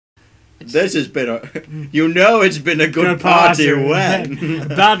This has been a... You know it's been a good party when...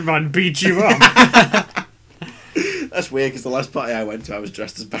 Batman beat you up. That's weird, because the last party I went to, I was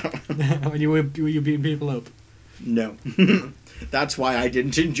dressed as Batman. When you were beating people up? No. That's why I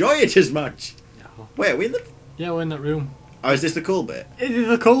didn't enjoy it as much. No. Wait, are we in the... Yeah, we're in that room. Oh, is this the cool bit? It is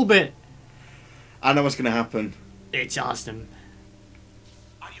the cool bit. I know what's going to happen. It's awesome.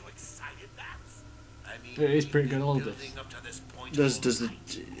 Are you excited, Bats? I mean, It is pretty good, all of this. building up to this point Does the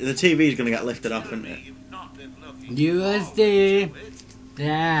TV's going to get lifted off, isn't it? you've not been looking You will forward see. to it.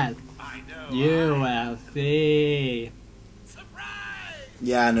 Yeah, I know. you will see. Surprise!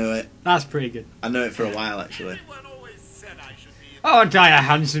 Yeah, I knew it. That's pretty good. I knew it for a while, actually. Everyone always said I should be. Oh, aren't I a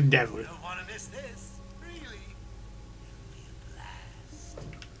handsome devil? Don't want to miss this. Really?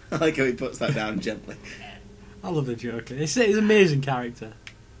 I like how he puts that down gently. I love the Joker. He's an amazing character.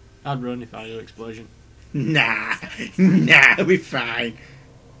 I'd run if I had an explosion. Nah, we'll be fine.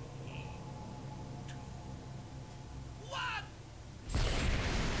 What?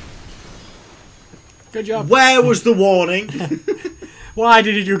 Good job. Where was the warning? Why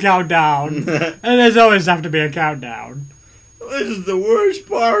didn't you count down? And there's always have to be a countdown. This is the worst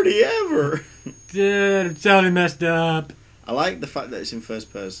party ever. Dude, I'm totally messed up. I like the fact that it's in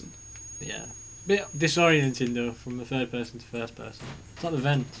first person. Yeah. Bit disorienting though, from the third person to first person. It's like the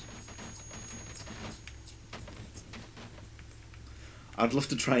vents. I'd love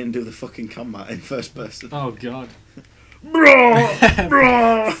to try and do the fucking combat in first person. Oh god. Bro,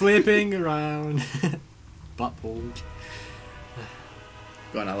 bro. Flipping around. Blackpool.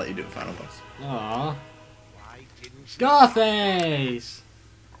 Go on, I'll let you do the final boss. Aww. Why didn't you? Scarface!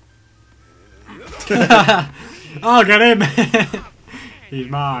 I'll get him! He's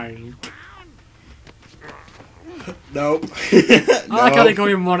mine. Nope. I like how they go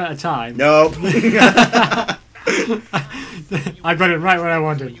in one at a time. Nope. I got it right where I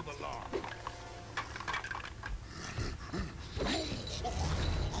wanted. You belong.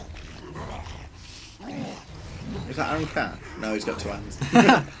 Is that Aaron Carr? No, he's got two hands.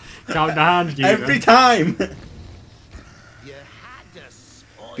 Count the hands, you Every time. You had to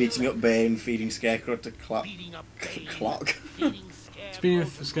spoil Beating it. up Bane, feeding Scarecrow to Beating up Bane, clock. feeding Scarecrow. Speaking of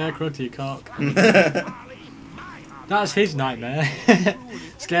Scarecrow to your cock. Harley, my heart. That's his nightmare.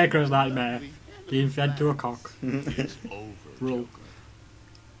 Scarecrow's nightmare. Being fed to a cock. It's over. Roll.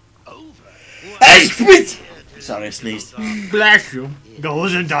 Over. Hey, spit! Sorry, I sneezed. Bless you.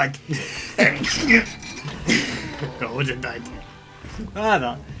 Goes and died. Goes and died.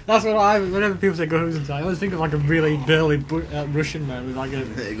 That's what whenever people say goes and died, I always think of like a really burly Russian man with like a...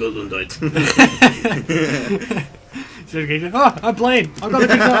 It goes on died. So he goes, oh, I'm playing. I've got a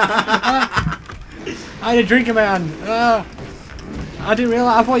drink. I had a drink in my hand. I didn't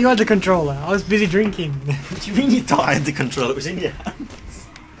realise. I thought you had the controller. I was busy drinking. What do you mean you thought I had the control? It was in your hand.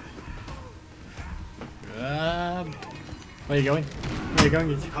 Where are you going? Where are you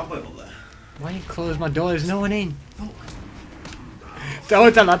going? Cobweb up there. Why you close my door? There's no one in.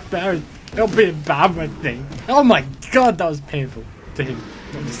 Don't tell that parent. Don't be a bad man thing. Oh my god, that was painful to him.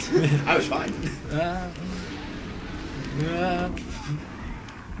 I was fine.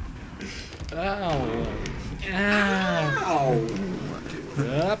 Ow.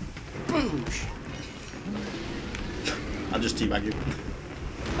 Boosh. I'll just teabag you.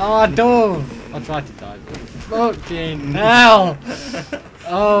 Oh, dove! I tried to die. Fucking hell!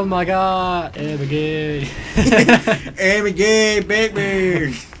 Oh my god! Aim again. Aim again,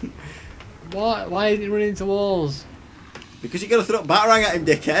 baby! What? Why is he running into walls? Because you gotta throw a batarang at him,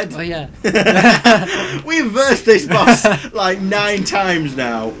 dickhead. Oh yeah. We've versed this boss like 9 times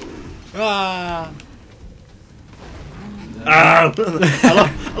now. Ah! Oh!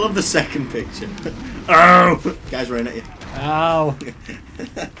 I love the second picture. Oh! Guys running at you. Ow!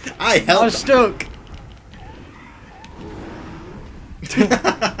 I I helped. was stuck.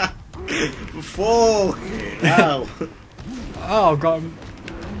 Fucking hell. Oh, got him.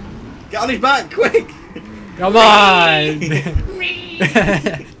 Get on his back, quick! Come on!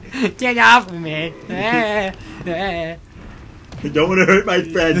 Get off of me! You don't want to hurt my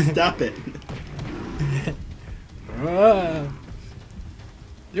friend, stop it.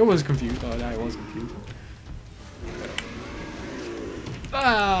 You was confused. Oh, no, I was confused.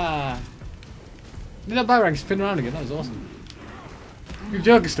 Ah! Did that boomerang spin around again? That was awesome. Your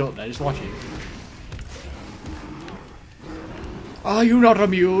Joker's still up there, just watching. Are you not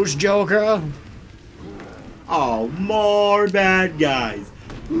amused, Joker? Oh, more bad guys.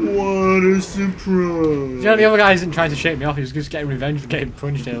 What a surprise. You know, the other guy isn't trying to shake me off, he was just getting revenge for getting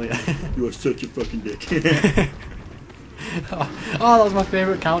punched earlier. You are such a fucking dick. Oh, that was my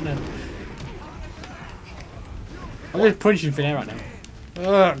favourite countdown. I'm just punching thin air right now.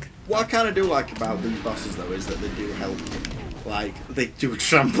 Ugh. What I kind of do like about these bosses though is that they do help. Like they do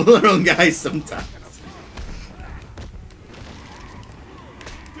trample their own guys sometimes.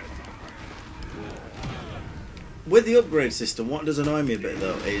 With the upgrade system, what does annoy me a bit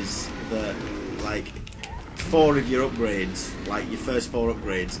though is that like 4 of your upgrades, like your first 4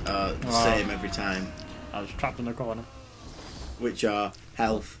 upgrades, are the same every time. I was trapped in the corner. Which are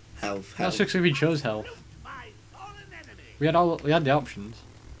health. That's because we chose health. We had the options.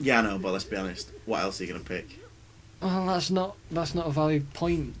 Yeah, I know, but let's be honest. What else are you gonna pick? Well, that's not a valid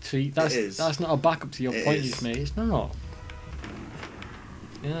point to It is. That's not a backup to your point is. you just made. It's not.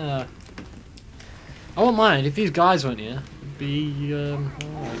 Yeah. I wouldn't mind if these guys weren't here. It'd be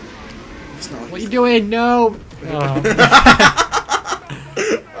alright. It's not like What are you doing? No. Oh.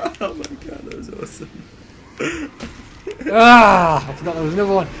 Oh my god, that was awesome. I forgot there was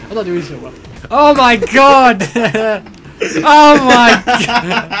another one. I'm not doing so well. Oh my god! Oh my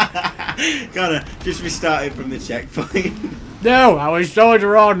god! Gotta just restarted from the checkpoint. No, I was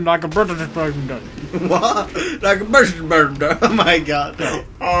soldier on like a British person does. What? Like a person burner. Oh my god.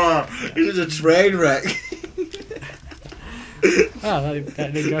 Oh, it was a train wreck. That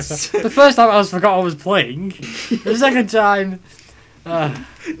didn't go so. The first time I forgot I was playing. The second time.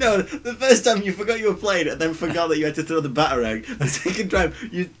 No, the first time you forgot you were playing and then forgot that you had to throw the batarang. The second time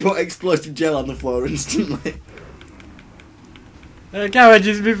you put explosive gel on the floor instantly. Can't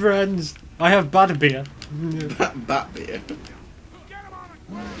just be friends. I have bad beer. Bat beer.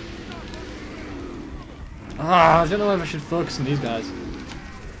 I don't know if I should focus on these guys.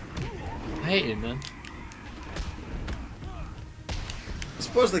 I hate him, man. I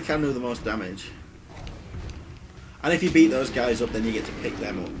suppose they can do the most damage. And if you beat those guys up, then you get to pick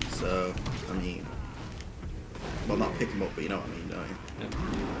them up. So, I mean... Well, not pick them up, but you know what I mean, don't you? Yeah.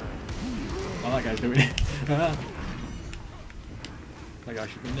 Oh, that guy's doing it. That guy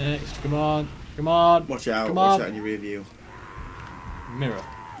should be next. Come on. Come on. Watch out. Come Watch on. out in your rear view. Mirror.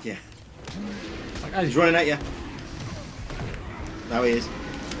 Yeah. That guy's He's running at you. Now he is.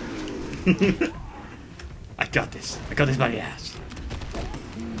 I got this. I got this by the ass.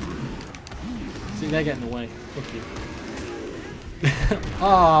 See, they're getting away. Fuck you.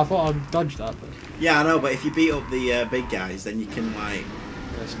 Oh, I thought I dodged that, but... Yeah, I know, but if you beat up the big guys, then you can, like...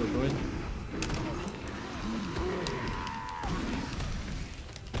 They're still going.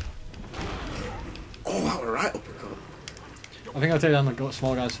 Oh, that was a right uppercut. I think I'll take down the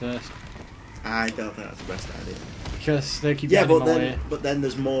small guys first. I don't think that's the best idea. Because they keep Yeah, getting but in my then, way. but then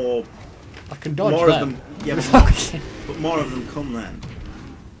there's more... I can dodge more them. of them. Yeah, but more of them come then.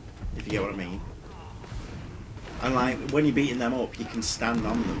 If you get what I mean. And like when you're beating them up, you can stand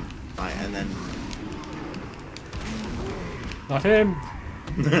on them, like, and then Not him.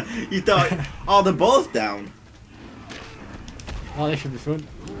 you thought, oh, they're both down. Oh, they should be fun.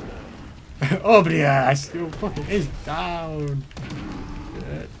 Oh, but yes, you fucking is down.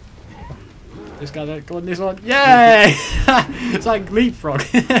 Good. This guy, go on this one. Yay! It's like leapfrog.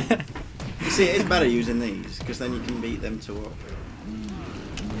 You see, it is better using these because then you can beat them two up.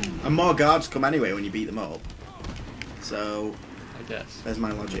 And more guards come anyway when you beat them up. So, I guess. there's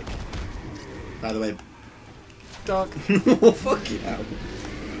my logic. By the way, Dog. well, fuck you now.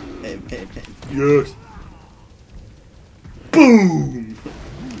 Hit him. Yes. Boom.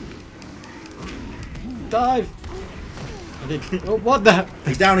 Dive. I think. Oh, what the?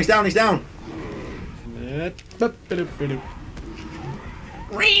 He's down. He's down. He's down. He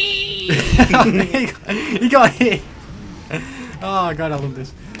got hit. Oh god, I love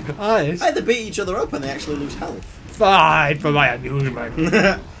this. Oh, this. Hey, they beat each other up and they actually lose health. Fight for my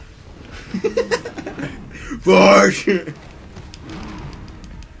amusement. Fuck.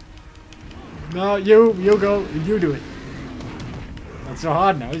 No, you go, you do it. Not so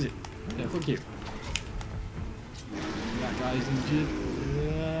hard now, is it? Yeah, fuck you. That guy's injured.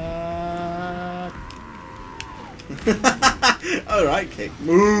 Alright, kick.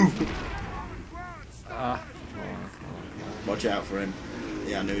 Move. Ah. Watch out for him.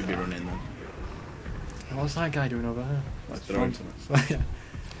 Yeah, I knew he'd be running then. What's that guy doing over there? Let's throw him something. Fuck.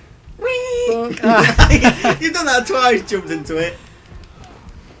 Ah. You've done that twice, jumped into it.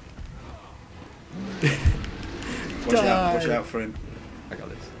 Watch out for him. I got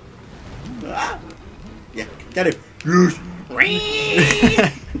this. Ah. Yeah, get him. Yes.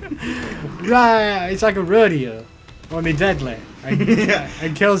 Right, it's like a rodeo. Only deadly.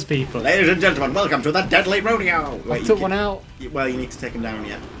 And kills people. Ladies and gentlemen, welcome to the Deadly Rodeo. I took one out. Well, you need to take him down,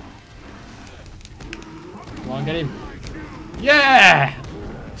 yeah. Come on, get him. Yeah!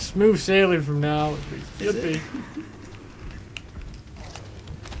 Smooth sailing from now. Is Should it? be.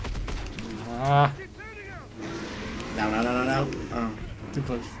 Ah, No. Oh. too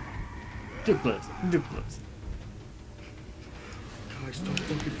close. Too close. Too close. Guys, don't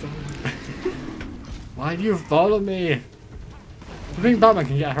fucking follow me. Why do you follow me? I think Batman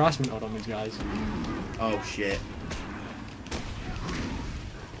can get a harassment order on these guys. Oh shit.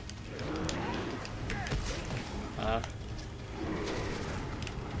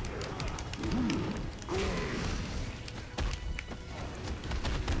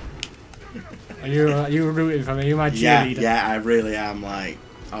 Are you rooting for me? Are you my Yeah, cheerleader? yeah, I really am. Like,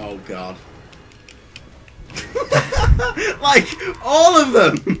 oh god. Like all of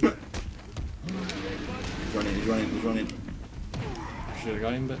them. He's running. He's running. He's running. I should have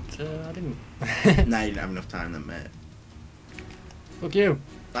got him, but I didn't. Nah, you didn't have enough time then, mate. Fuck you.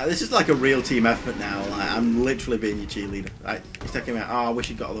 Like, this is like a real team effort now. Like, I'm literally being your cheerleader. Like, he's taking me out. Oh, I wish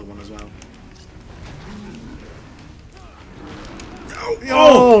he'd got the other one as well.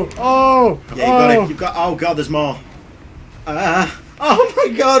 Oh! Oh! Yeah, you got it. You've got. Oh god, there's more. Oh my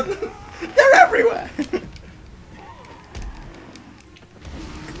god, they're everywhere.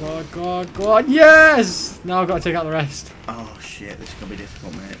 God, God, God! Yes! Now I've got to take out the rest. Oh shit, this is gonna be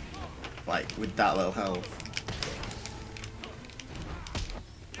difficult, mate. Like with that little health.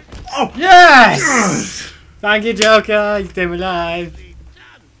 Oh Yes! Thank you, Joker. You saved my life.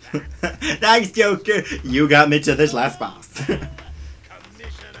 Thanks, Joker. You got me to this last boss.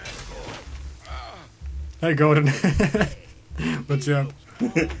 Hey, Gordon. What's up?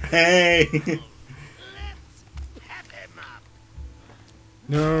 Hey.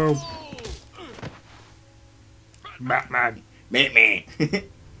 No. Batman. Meet me.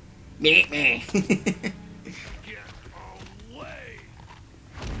 Meet me. Get away!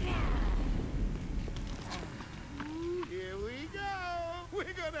 Here we go! We're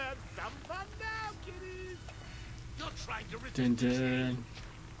gonna have some fun now, kiddies! You're trying to Dun, resist. dun.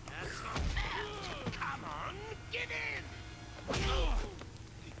 That's not fair. Come on, get in!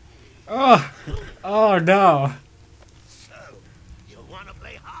 Oh! Oh no! So, you wanna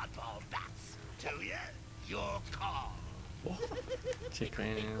play hardball, bats, do you? Your call.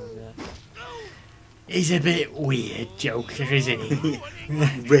 Tickling him, yeah. He's a bit weird, Joker, isn't he?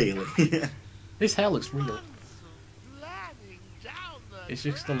 Really? His hair looks real. Landing down the It's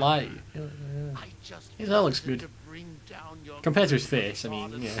just the light. Yeah. I just His hair looks good. to bring down your Compared to his face, I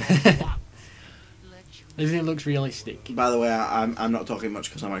mean, yeah. Let you Isn't it looks realistic? By the way, I'm not talking much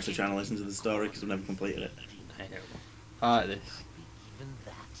because I'm actually trying to listen to the story because I've never completed it. I know. I like this. even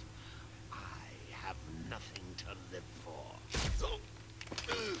that. I have nothing to live for.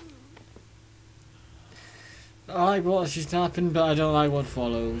 I like what's just happened, but I don't like what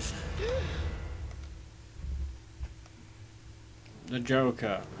follows. The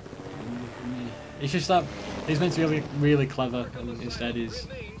Joker. It's just that he's meant to be really clever, and instead he's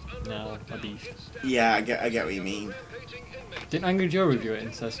now a beast. Yeah, I get what you mean. Didn't Angry Joe review it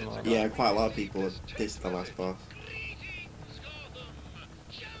and say something like that? Yeah, quite a lot of people have dissed the last boss.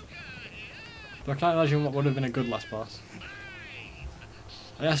 But I can't imagine what would have been a good last boss.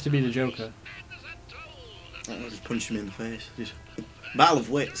 It has to be the Joker. I just punched him in the face. Just battle of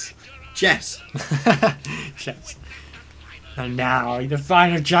wits. Chess. Yes. And now, the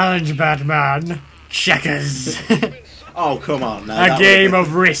final challenge, Batman. Checkers. Oh, come on now. A that game would've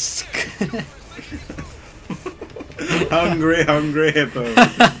of risk. been- Hungry, hungry hippo.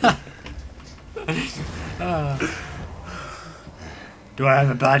 Do I have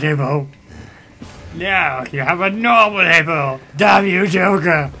a bad hippo? No, you have a normal hippo. Damn you,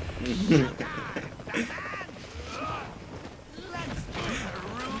 Joker.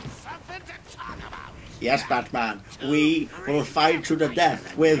 Something to talk about. Yes, Batman. We will fight to the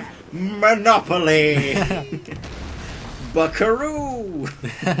death with Monopoly. Buckaroo.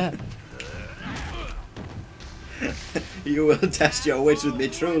 You will test your wits with me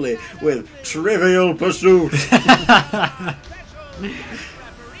truly with Trivial Pursuit.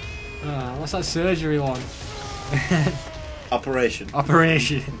 What's that surgery one? Operation.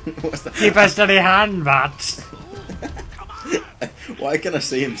 Operation. What's that? Keep a steady hand, Bat. Why can I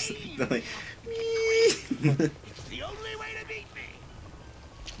see him? Like, The only way to beat me.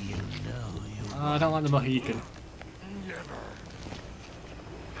 You know you I don't like the Mohican.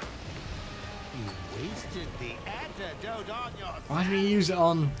 wasted the antidote on your Why do we use it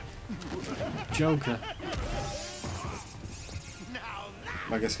on Joker? now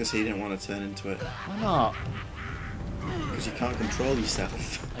I guess because he didn't want to turn into it. Why not? Because you can't control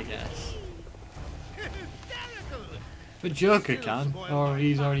yourself. I guess. hysterical. But Joker can, or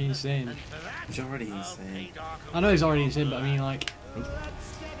he's already insane. He's already insane. I know he's already insane, but I mean, like,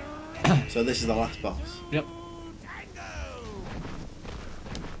 So this is the last boss. yep.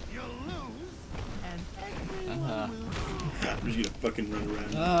 You'll lose, and Ah. I'm just gonna fucking run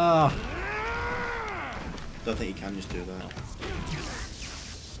around. Ah. Don't think you can just do that.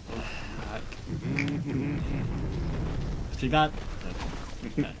 See that?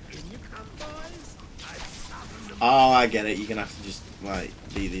 Oh, I get it. You're gonna have to just like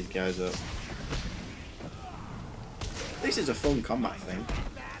beat these guys up. This is a fun combat thing.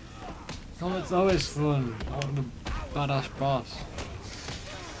 Oh, it's always fun. I want the badass boss.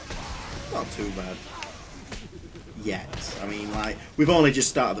 Not too bad. Yet. I mean, like, we've only just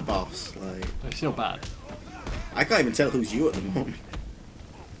started the boss. Like, It's still bad. I can't even tell who's you at the moment.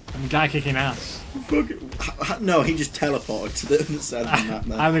 I'm the guy kicking ass. No, he just teleported to the other side of the map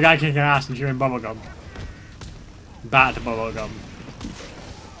now. I'm the guy kicking ass and chewing bubblegum. Bad bubblegum.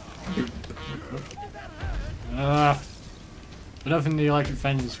 I don't think the electric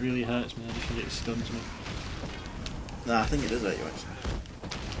fence really hurts me, I just think it stuns me. Nah, I think it does hurt you actually.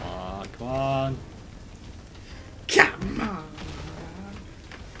 Oh, come on. Come on!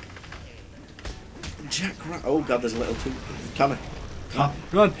 Jack Rat. Oh god, there's a little too. Come on. Oh,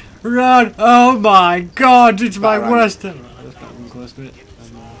 run! Run! Oh my god, it's my Back worst time. Right, let's get close to it.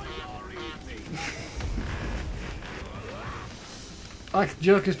 Like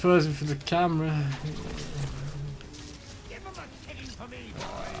Joker's posing for the camera.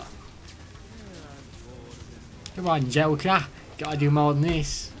 Come on, Joker. Gotta do more than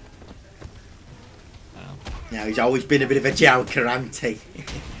this. Now he's always been a bit of a joker, hasn't he?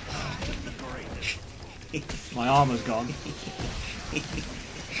 My armor's gone.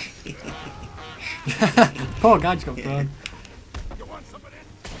 Poor guy just got burned.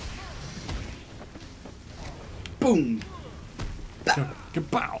 Boom!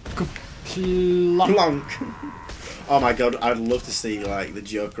 Kapow! Plonk! Oh my god, I'd love to see like the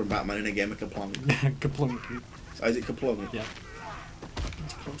Joker and Batman in a game of Kaplonk. Kaplunk. Oh, is it Kaplonk? Yeah.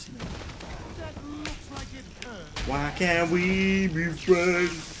 It's close enough. Why can't we be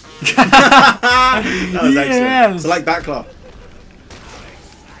friends? That was excellent. Yes. So like Backlaw.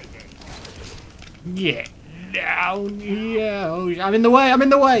 Yeah. Down here. Oh, I'm in the way. I'm in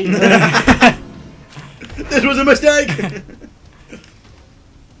the way. This was a mistake.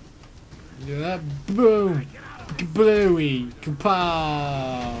 Yeah, boom. Bluey.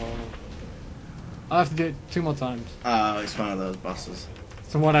 Kapow. I have to do it 2 more times. Oh, it's one of those bosses.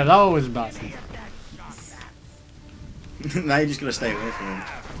 So what I always about. Now you're just gonna stay away from him.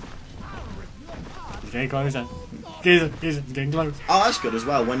 He's getting close then. He's getting close. Oh, that's good as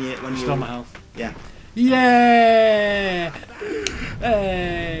well. When you Stole my health. Yeah, Yeah!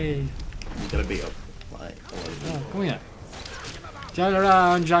 Hey! you gotta beat up like all over. Oh, come here. Turn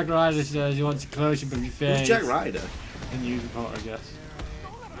around, Jack Ryder says he wants to close up of your face. Who's Jack Ryder? And use the pot, I guess.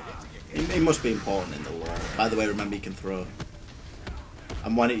 He must be important in the lore. By the way, remember you can throw.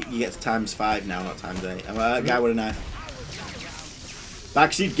 And when you get to ×5 now, not ×8. I'm a guy with a knife.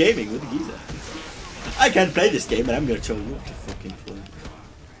 Backseat gaming with the geezer. I can't play this game, but I'm gonna show you what to fucking play.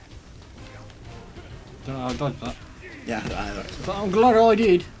 Don't know how to dodge that. Yeah, I know. But I'm glad I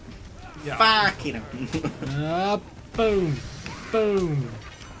did. Yeah. Fuck you know. Boom. Boom.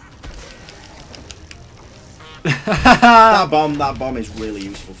 that bomb is really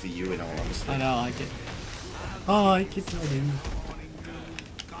useful for you in all honesty. I know, I like it. I like it, I do.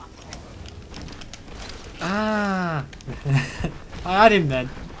 Ah! I had him then.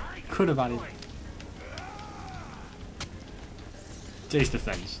 Could have had him. Taste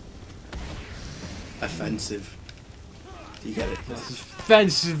defense. Offensive. Do you get it? This is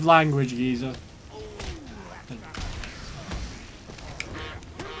offensive language, geezer.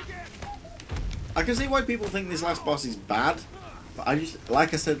 I can see why people think this last boss is bad, but I just,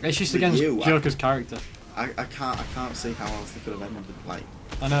 like I said, It's just with against you, Joker's character. I can't see how else they could have ended it. Like,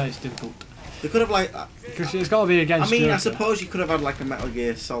 I know it's difficult. they could have like. Because it's got to be against I mean, Joker. I suppose you could have had like a Metal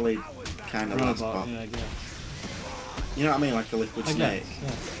Gear Solid kind of last boss. Yeah, I guess. You know what I mean, like a liquid I snake.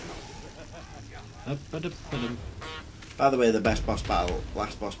 guess, yeah. By the way, the best boss battle,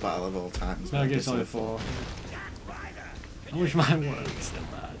 last boss battle of all time. is Metal Gear Gear Solid 4. I wish mine worked so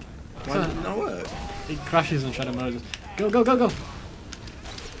bad. Why does it not work? It crashes on Shadow Moses. Go, go, go, go!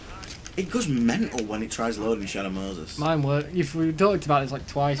 It goes mental when it tries loading Shadow Moses. Mine worked. If we talked about this like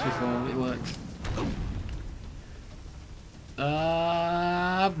twice before, it worked.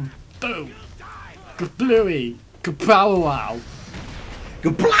 Boom! Kabluey! Kapow wow!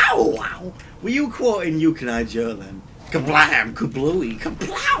 Kablow wow! Were you quoting You Can I Joe then? Kablam! Kablooey!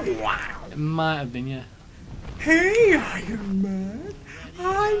 Kablow wow! It might have been, yeah. Hey, Iron Man!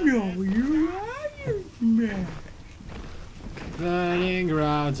 I know you, Iron Man! Running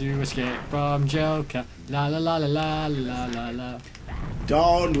around to escape from Joker. La la la la la la la la.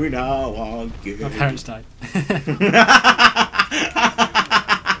 Don't we know again? My parents died.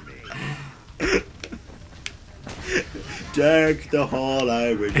 Deck the hall,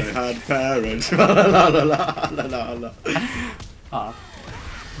 I wish I had parents. La, la, la, la, la, la, la. Oh.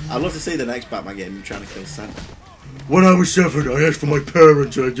 I'd love to see the next Batman game, you trying to kill Santa. When I was 7, I asked for my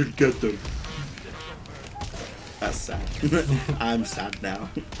parents and I didn't get them. That's sad. I'm sad now.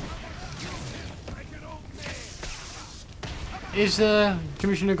 Is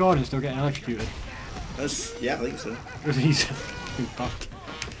Commissioner Gordon still getting electrocuted? Yeah, I think so. Because he's fucked.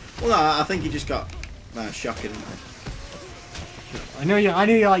 Well, no, I think he just got shocking. I knew you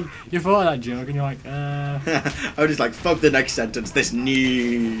like you thought of that joke and you're like, I was just like, fuck the next sentence. This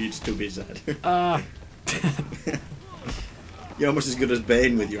needs to be said. You're almost as good as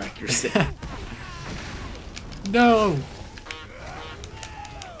Bane with your accuracy. No.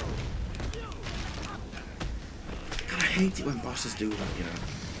 God, I hate it when bosses do that. You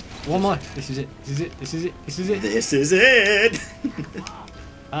know. One more. This is it. This is it. This is it. This is it. This is it.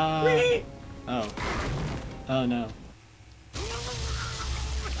 Oh. Oh no.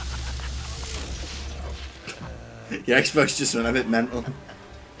 Your Xbox just went a bit mental.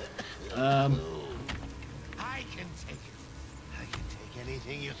 I can take it. I can take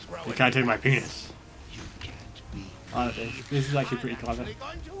anything you throw. You can't take my penis. You can't be. Oh, this is actually pretty clever. Going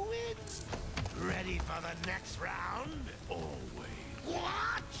to win. Ready for the next round? Always.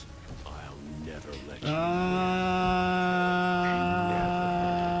 What? I'll never let you.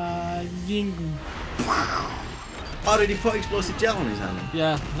 Ying. Oh, did he put explosive gel on his hand?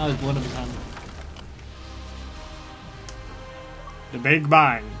 Yeah, now there's blood on his hand. The Big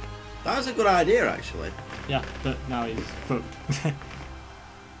Bang. That was a good idea, actually. Yeah, but now he's fucked.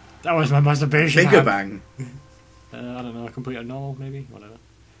 That was my masturbation. Bigger hand. bang. I don't know, complete or normal, maybe? Whatever.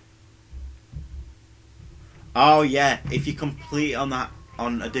 Oh yeah, if you complete on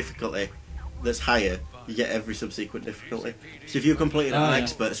a difficulty that's higher, you get every subsequent difficulty. So if you completed on yeah.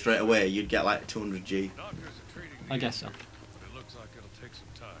 expert straight away, you'd get like 200G. I guess so. It looks like it'll take some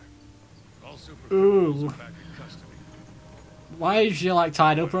time. All Ooh. super back in custody. Why is she like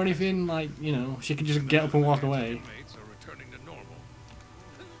tied up or anything? Like, you know, she could just get up and walk away. Inmates are returning to normal.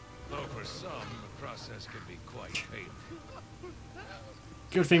 Though for some, the process can be quite painful.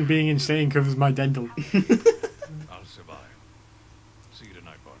 Good thing being insane covers my dental. I'll survive. See you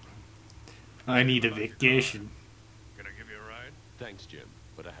tonight, partner. I need a vacation. Can I give you a ride? Thanks, Jim,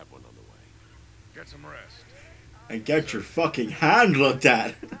 but I have one on the way. Get some rest. And get your fucking hand looked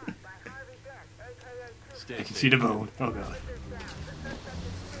at. Stay I can safe. see the bone. Oh god.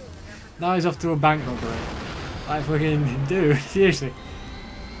 Now he's off to a bank robbery. Like fucking dude, seriously.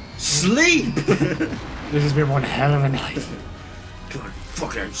 Sleep! This has been one hell of a night. God,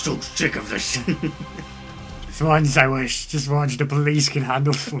 fucking, I'm so sick of this. For once I wish just once the police can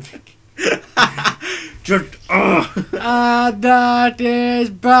handle something. Just, And that is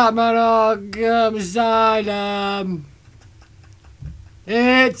Batman Arkham Asylum.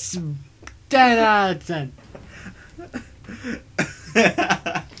 It's 10 out of 10.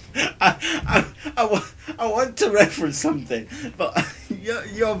 I want to reference something, but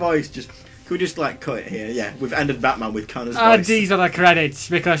your voice just... Can we just like cut it here? Yeah, we've ended Batman with Connor's And voice. these are the credits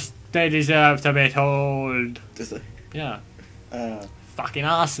because they deserve to be told. Does it? Yeah. Uh, Fucking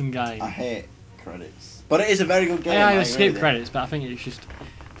awesome I game. hate credits. But it is a very good game. Yeah, I agree skip with you. credits, but I think it's just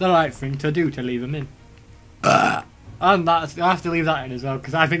the right thing to do to leave them in. And that's, I have to leave that in as well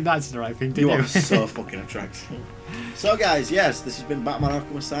because I think that's the right thing to You do. are so fucking attractive. So guys, yes, this has been Batman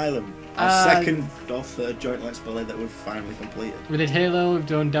Arkham Asylum. Our second or third joint Let's Play that we've finally completed. We did Halo, we've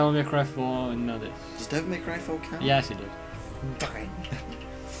done Devil May Cry 4, and now this. Does Devil May Cry 4 count? Yes, it did. Fine.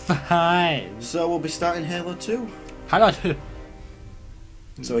 Fine. So we'll be starting Halo 2. How about two?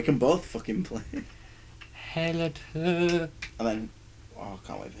 So we can both fucking play. Halo 2. And then, oh, I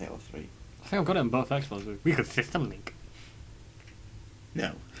can't wait for Halo 3. I think I've got it on both Xboxes. We could system link.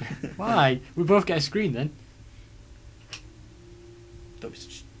 No. Why? We both get a screen then. Don't be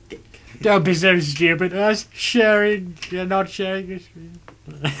such a dick. Don't be so stupid. Us sharing. You're not sharing the screen.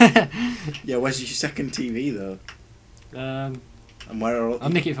 Yeah, where's your second TV though? And where are all I'll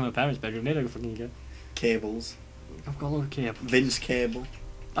nick it from my parents' bedroom. They don't fucking get. cables? I've got a lot of cable. Vince Cable.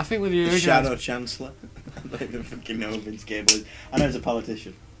 I think with the The original. Shadow Chancellor. I don't even fucking know who Vince Cable is. I know he's a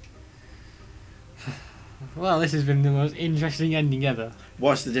politician. Well, this has been the most interesting ending ever.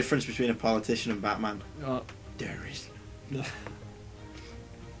 What's the difference between a politician and Batman? Oh, There is.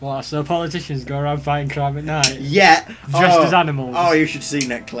 what? So politicians go around fighting crime at night? Yeah! Dressed as animals. Oh, you should see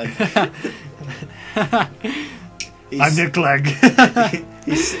Nick Clegg. I'm Nick Clegg.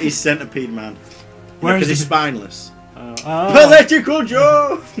 he's Centipede Man. Where Because is he's he? spineless. Oh. Political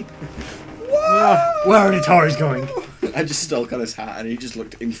Joe! Where are the Tories going? I just stole Connor's hat and he just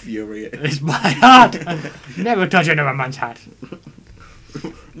looked infuriated. It's my hat! Never touch another man's hat.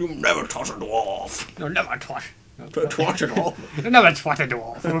 You never touch a dwarf. No, never touch. Touch it all. Never touch a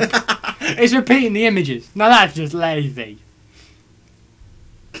dwarf. It's repeating the images. Now that's just lazy.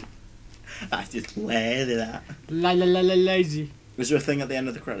 That's just lazy, that. Lazy. Is there a thing at the end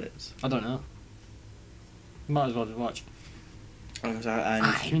of the credits? I don't know. Might as well just watch. And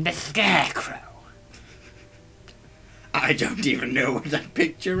I'm the Scarecrow. I don't even know what that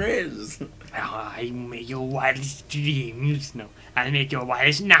picture is. I make your wildest dreams, no, I make your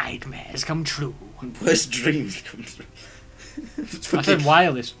wildest nightmares come true. Worst dreams come true. I said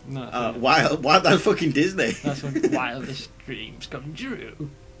wildest. No, Wild, that's fucking Disney. that's when wildest dreams come true.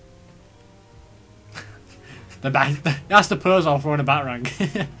 That's the pose I'll throw in a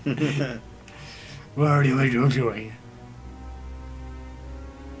batarang. What are you doing?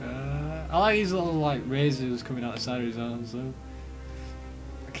 I like these little like razors coming out the side of his arms though.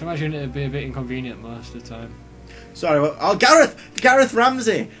 I can imagine it'd be a bit inconvenient most of the time. Sorry, Gareth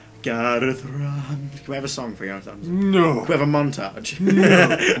Ramsey. Gareth Ramsey. Can we have a song for Gareth Ramsey? No. Can we have a montage?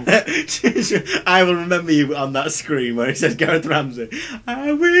 No. I will remember you on that screen where it says Gareth Ramsey.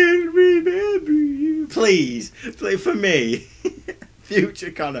 I will remember you. Please, play for me.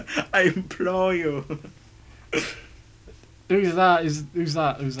 Future Connor, I implore you. Who's that? Who's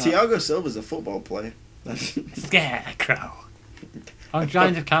that? Thiago Silva's a football player. Scarecrow. I'm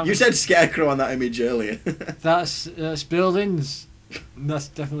trying to count. You said Scarecrow on that image earlier. That's buildings. That's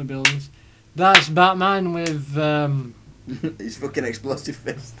definitely buildings. That's Batman with His fucking explosive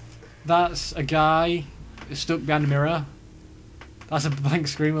fist. That's a guy stuck behind a mirror. That's a blank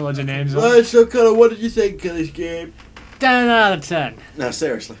screen with loads of names on. Right, so Connor, what did you think of this game? 10 out of 10. No,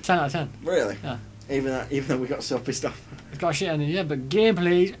 seriously. 10 out of 10. Really? Yeah. Even though we got so pissed off. It's got shit in it, yeah, but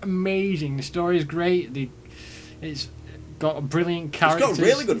gameplay's amazing. The story's great. It's got a brilliant character. It's got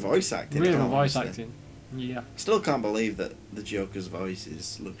really good voice acting. Really good voice acting. Yeah. Still can't believe that the Joker's voice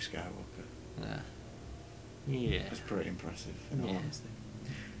is Luke Skywalker. Yeah. That's pretty impressive, in all Yeah. honesty.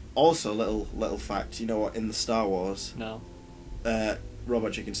 Also, little fact, you know what, in the Star Wars, No.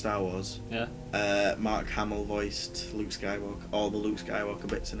 Robot Chicken Star Wars, Yeah. Mark Hamill voiced Luke Skywalker, all the Luke Skywalker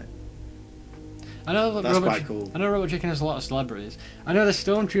bits in it. I know that That's quite cool. I know Robot Chicken has a lot of celebrities. I know the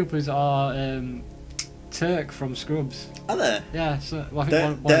Stormtroopers are Turk from Scrubs. Are there? Yeah, so well, I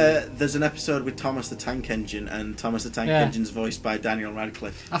think one There's an episode with Thomas the Tank Engine, and Thomas the Tank Yeah. Engine's voiced by Daniel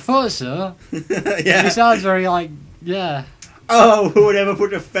Radcliffe. I thought so. Yeah. He sounds very like, yeah. Oh, who would ever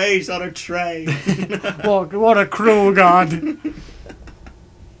put a face on a train? What a cruel god.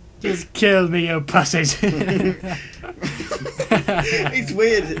 Just kill me, you pussies. It's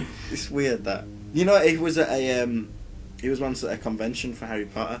weird. It's weird that, you know, he was at he was once at a convention for Harry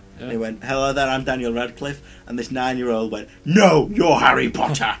Potter. Yeah. And he went, "Hello there, I'm Daniel Radcliffe," and this 9-year-old went, "No, you're Harry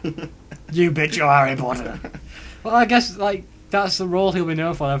Potter." You bitch, you're Harry Potter. Well, I guess like that's the role he'll be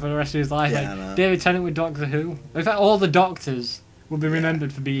known for the rest of his life. Yeah, like, I know. David Tennant with Doctor Who. In fact, all the Doctors will be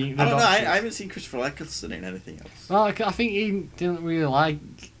remembered for being the I don't know. Doctors. I haven't seen Christopher Eccleston in anything else. Well, I think he didn't really like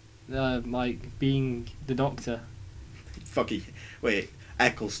being the Doctor. Fucky. Wait,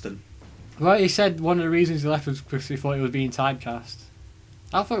 Eccleston. Well, he said one of the reasons he left was because he thought he was being typecast.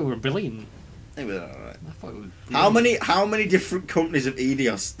 I thought it were brilliant. It was alright. I thought it was How many different companies of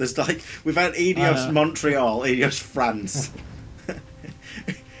Eidos? There's like, we've had Eidos Montreal, Eidos France,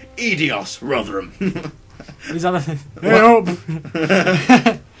 Eidos Rotherham. Is that help?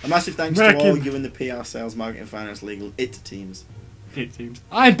 A massive thanks to all you in the PR, sales, marketing, finance, legal, IT teams. It teams.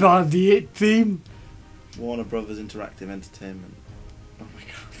 I'm part of the IT team. Warner Brothers Interactive Entertainment. Oh my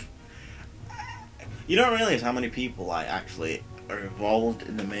god. You don't realise how many people like actually are involved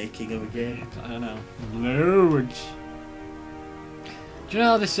in the making of a game. I don't know. Loads. Do you know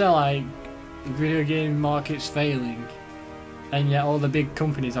how they say like the video game market's failing, and yet all the big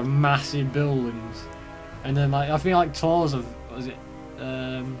companies have massive buildings, and then like I feel like tours of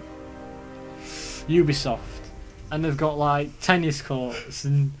Ubisoft, and they've got like tennis courts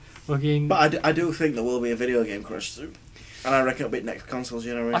and fucking. But I do think there will be a video game crash soon, and I reckon it'll be next console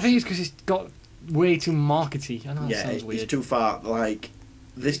generation. I think it's because it's got way too markety. I know that sounds weird. It's too far. Like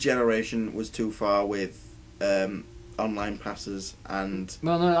this generation was too far with online passes and.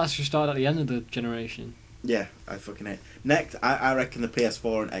 Well, no, that's just started at the end of the generation. Yeah, I fucking hate. Next, I reckon the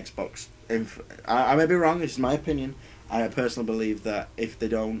PS4 and Xbox. I may be wrong. This is my opinion. I personally believe that if they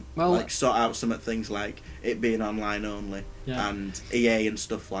don't sort out some of things like it being online only and EA and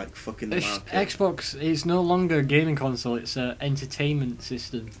stuff like fucking the market. Xbox is no longer a gaming console; it's an entertainment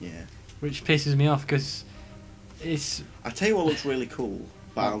system. Yeah, which pisses me off because it's. I tell you what looks really cool,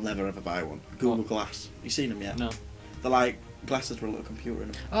 but I'll never ever buy one. Google Glass. You seen them yet? No. They're like glasses with a little computer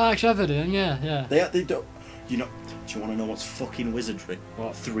in them. Oh, actually, I've heard of them. Yeah. They don't. You know? Do you want to know what's fucking wizardry?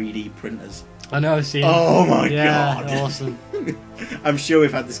 What? 3D printers. I know. I've seen. Oh my yeah, god! Awesome. I'm sure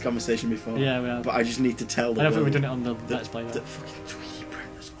we've had this conversation before. Yeah, we have. But I just need to tell I them. don't think we've done it on the Let's Play. The Though. fucking 3D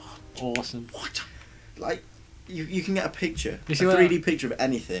printers. Awesome. What? Like, you can get a picture, a You see what 3D picture of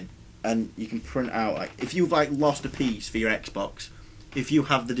anything, and you can print out, like, if you've, like, lost a piece for your Xbox, if you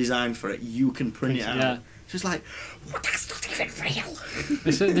have the design for it, you can print it out. Yeah. It's just like, what, that's not even real.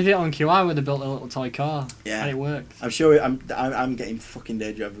 They did it on QI where they built a little toy car. Yeah. And it worked. I'm sure I'm getting fucking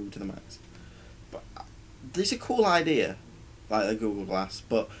deja vu to the max. But it's a cool idea, like the Google Glass,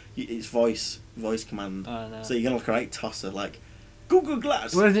 but it's voice command. I know. So you're going to look right tosser, like, Google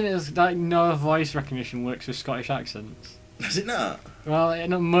Glass. Well, isn't it like no voice recognition works with Scottish accents? Does it not? Well,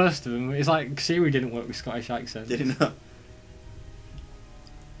 not most of them. It's like Siri didn't work with Scottish accents. Did it not?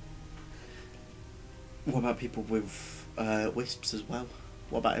 What about people with wisps as well?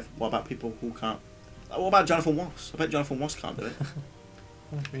 What about people who can't? What about Jonathan Wass? I bet Jonathan Wass can't do it.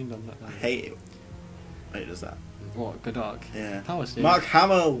 What's been done that? I hate it when he does that. What? Good dog. Yeah. Power Steve. Mark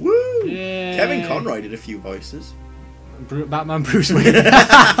Hamill. Woo! Yeah. Kevin Conroy did a few voices. Batman Bruce Wayne.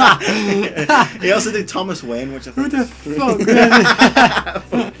 He also did Thomas Wayne, which I Who think. the fuck?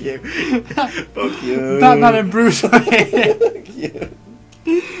 Fuck you. Fuck you. Batman and Bruce Wayne. Fuck you.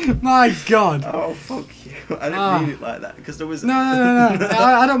 My God. Oh fuck you! I didn't read it like that because there was. No.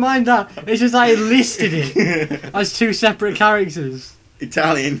 I don't mind that. It's just I listed it as two separate characters.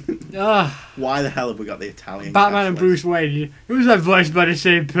 Italian. Ugh. Why the hell have we got the Italian? Batman and cast Bruce Wayne. Who's that voiced by the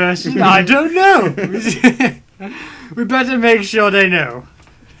same person? I don't know. We better make sure they know.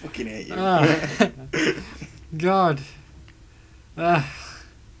 Fucking hate you. God.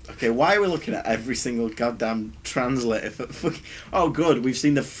 Okay, why are we looking at every single goddamn translator for fucking... Oh, good, we've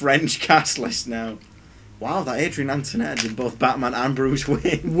seen the French cast list now. Wow, that Adrian Antoinette did both Batman and Bruce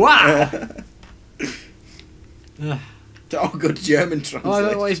Wayne. Wow. Oh, good German Oh,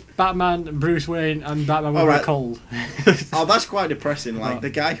 translation. what is Batman, Bruce Wayne, and Batman with Alright. a cold? Oh, that's quite depressing. Like, What? the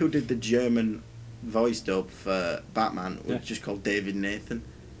guy who did the German voice dub for Batman was Yeah. just called David Nathan.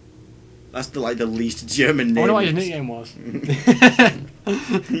 That's the least German name. I wonder what his nickname was.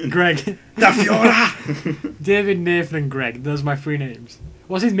 Greg. Da Fiora! David, Nathan, and Greg. Those are my three names.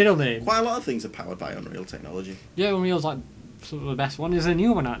 What's his middle name? Quite a lot of things are powered by Unreal technology. Yeah, Unreal's like sort of the best one. There's a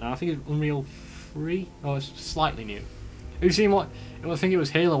new one out now. I think it's Unreal 3. Oh, it's slightly new. Have you seen what? I think it was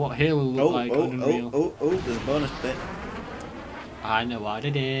Halo. What Halo looked like on Unreal. There's a bonus bit. I know what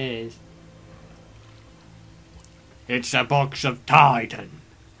it is. It's a box of Titan.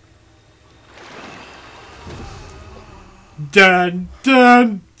 Dun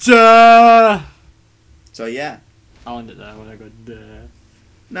dun dun. So yeah. I'll end it there when I go duh.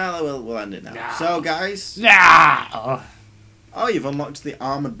 No, we'll end it now. No. So guys, No. oh, you've unlocked the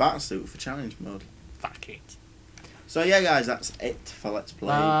armored batsuit for challenge mode. Fuck it. So yeah, guys, that's it for Let's Play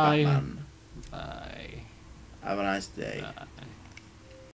Bye. Batman. Bye. Have a nice day. Bye.